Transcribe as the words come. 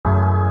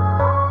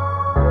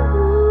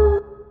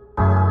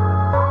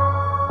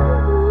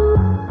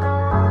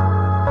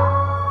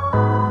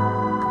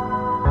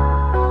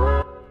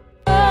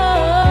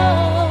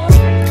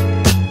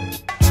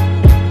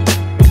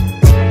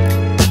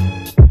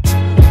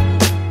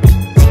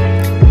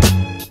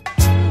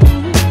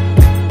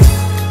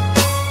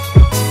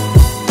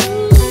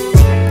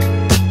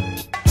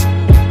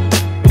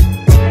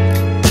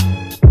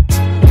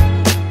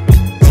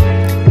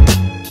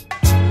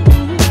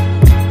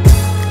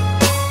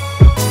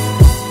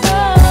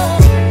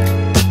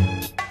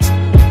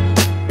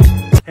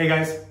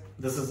guys,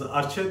 this is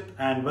Archit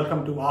and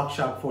welcome to Arc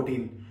Shark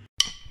 14.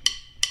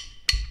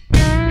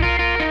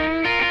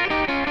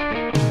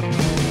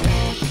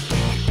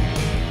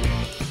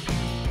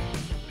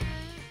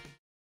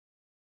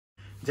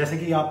 जैसे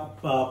कि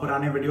आप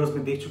पुराने वीडियोस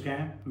में देख चुके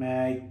हैं,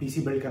 मैं एक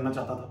पीसी बिल्ड करना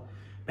चाहता था।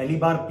 पहली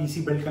बार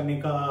पीसी बिल्ड करने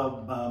का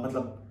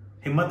मतलब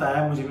हिम्मत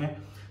आया मुझे में,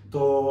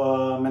 तो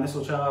मैंने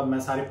सोचा मैं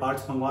सारे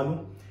पार्ट्स मंगवा लूं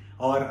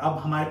और अब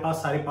हमारे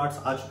पास सारे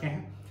पार्ट्स आ चुके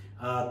हैं।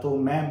 तो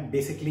मैं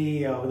basically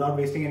without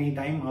wasting any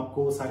time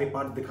आपको सारे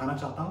पार्ट्स दिखाना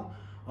चाहता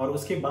हूं और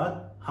उसके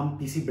बाद हम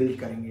पीसी बिल्ड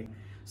करेंगे।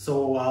 So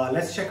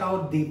let's check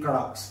out the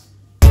products.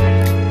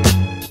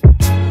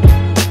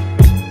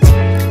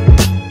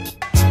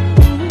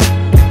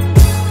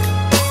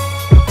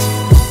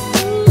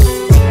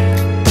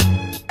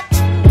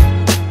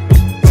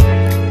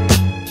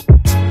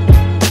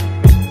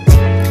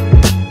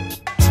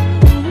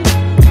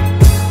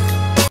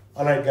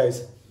 Alright guys,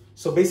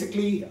 so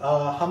basically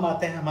हम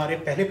आते हैं हमारे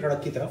पहले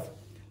प्रोडक्ट की तरफ।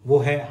 वो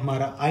है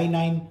हमारा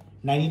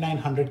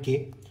i9-9900K।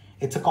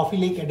 It's a Coffee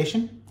Lake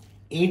edition,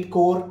 8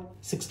 core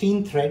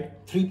 16 thread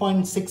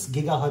 3.6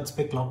 GHz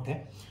पे clocked है।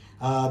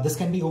 This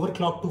can be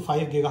overclocked to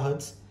 5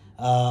 GHz।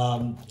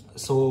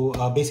 So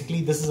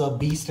basically this is a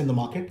beast in the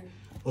market।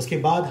 उसके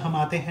बाद हम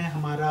आते हैं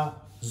हमारा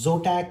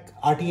Zotac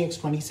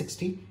RTX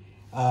 2060।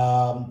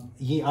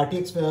 ये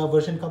RTX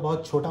वर्जन का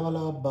बहुत छोटा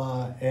वाला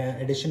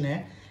एडिशन है,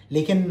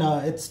 लेकिन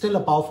it's still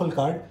a powerful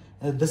card।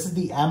 This is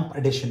the AMP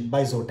edition by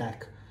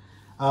Zotac।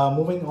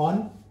 Moving on,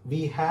 we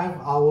have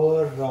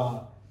our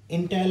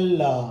Intel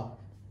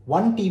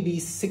 1TB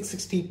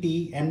 660p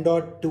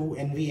M.2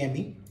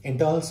 NVMe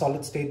internal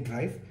solid state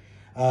drive।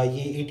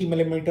 ये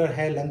 80mm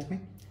है लेंथ में।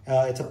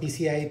 It's a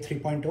PCIe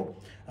 3.0।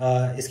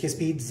 इसके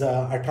स्पीड्स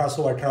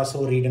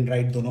 1800 रीड एंड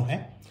राइट दोनों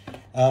हैं।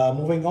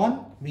 Moving on,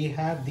 we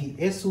have the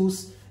Asus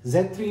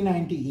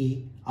Z390-E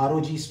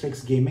ROG Strix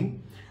Gaming।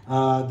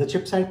 The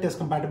chipset is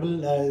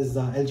compatible is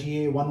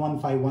LGA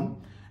 1151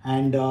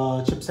 and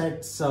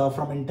chipsets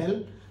from Intel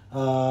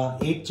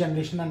 8th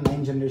generation and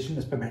 9th generation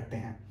इस पे बैठते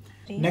हैं।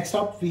 Next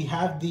up we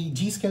have the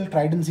G-Skill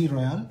Trident Z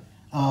Royale।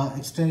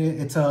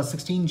 It's a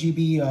 16 GB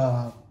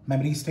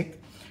memory stick।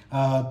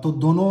 तो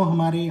दोनों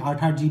हमारे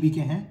 8 GB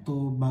के हैं, तो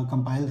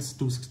compiles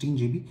to 16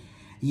 GB।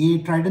 ये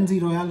Trident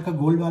Z Royale का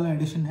गोल्ड वाला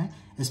एडिशन है।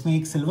 इसमें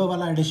एक सिल्वर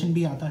वाला एडिशन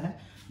भी आता है,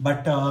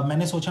 बट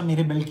मैंने सोचा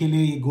मेरे बिल्ड के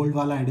लिए ये गोल्ड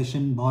वाला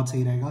एडिशन बहुत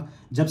सही रहेगा।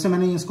 जब से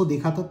मैंने इसको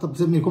देखा था तब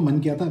से मेरे को मन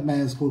किया था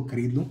मैं इसको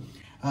खरीद लूँ।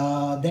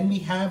 Then we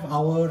have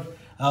our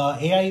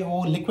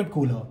AIO liquid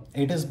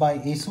cooler. It is by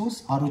Asus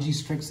ROG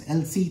Strix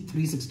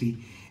LC360।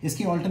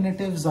 इसके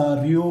ऑल्टरनेटिव्स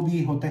रियो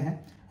भी होते हैं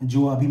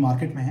जो अभी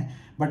मार्केट में हैं,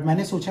 बट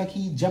मैंने सोचा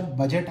कि जब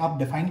बजट आप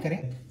डिफाइन करें,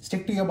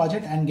 stick to your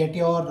budget and get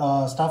your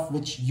stuff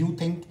which you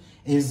think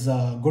is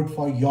good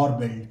for your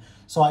build.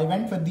 So I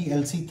went with the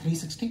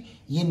LC360।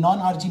 ये नॉन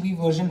RGB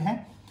वर्जन है।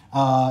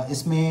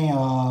 इसमें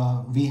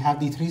we have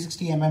the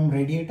 360mm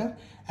radiator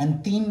and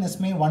 3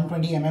 इसमें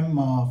 120mm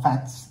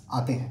fans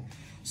आते हैं।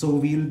 So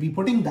we will be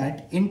putting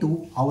that into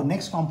our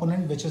next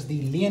component which is the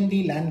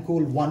lian-li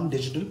Lancool 1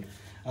 digital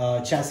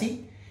chassis.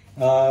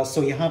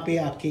 सो यहाँ पे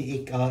आपके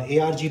एक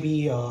ARGB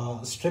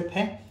स्ट्रिप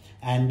है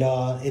and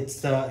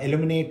it's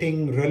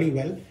illuminating really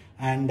well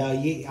and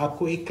ये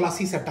आपको एक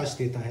क्लासी सा टच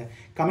देता है।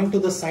 Coming to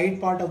the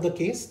side part of the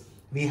case,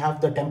 we have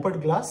the tempered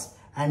glass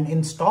and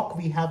in stock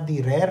we have the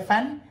rare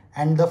fan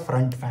and the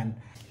front fan।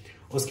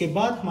 उसके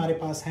बाद हमारे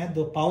पास है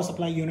the power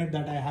supply unit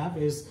that I have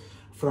is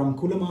from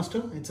Cooler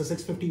Master। It's a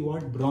 650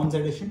 watt bronze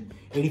edition,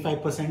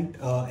 85%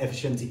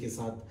 efficiency के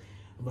साथ।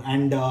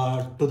 And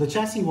to the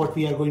chassis what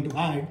we are going to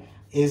add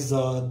is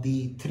the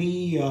 3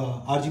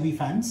 RGB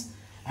fans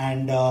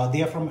and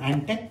they are from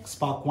Antec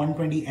Spark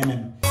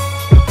 120mm।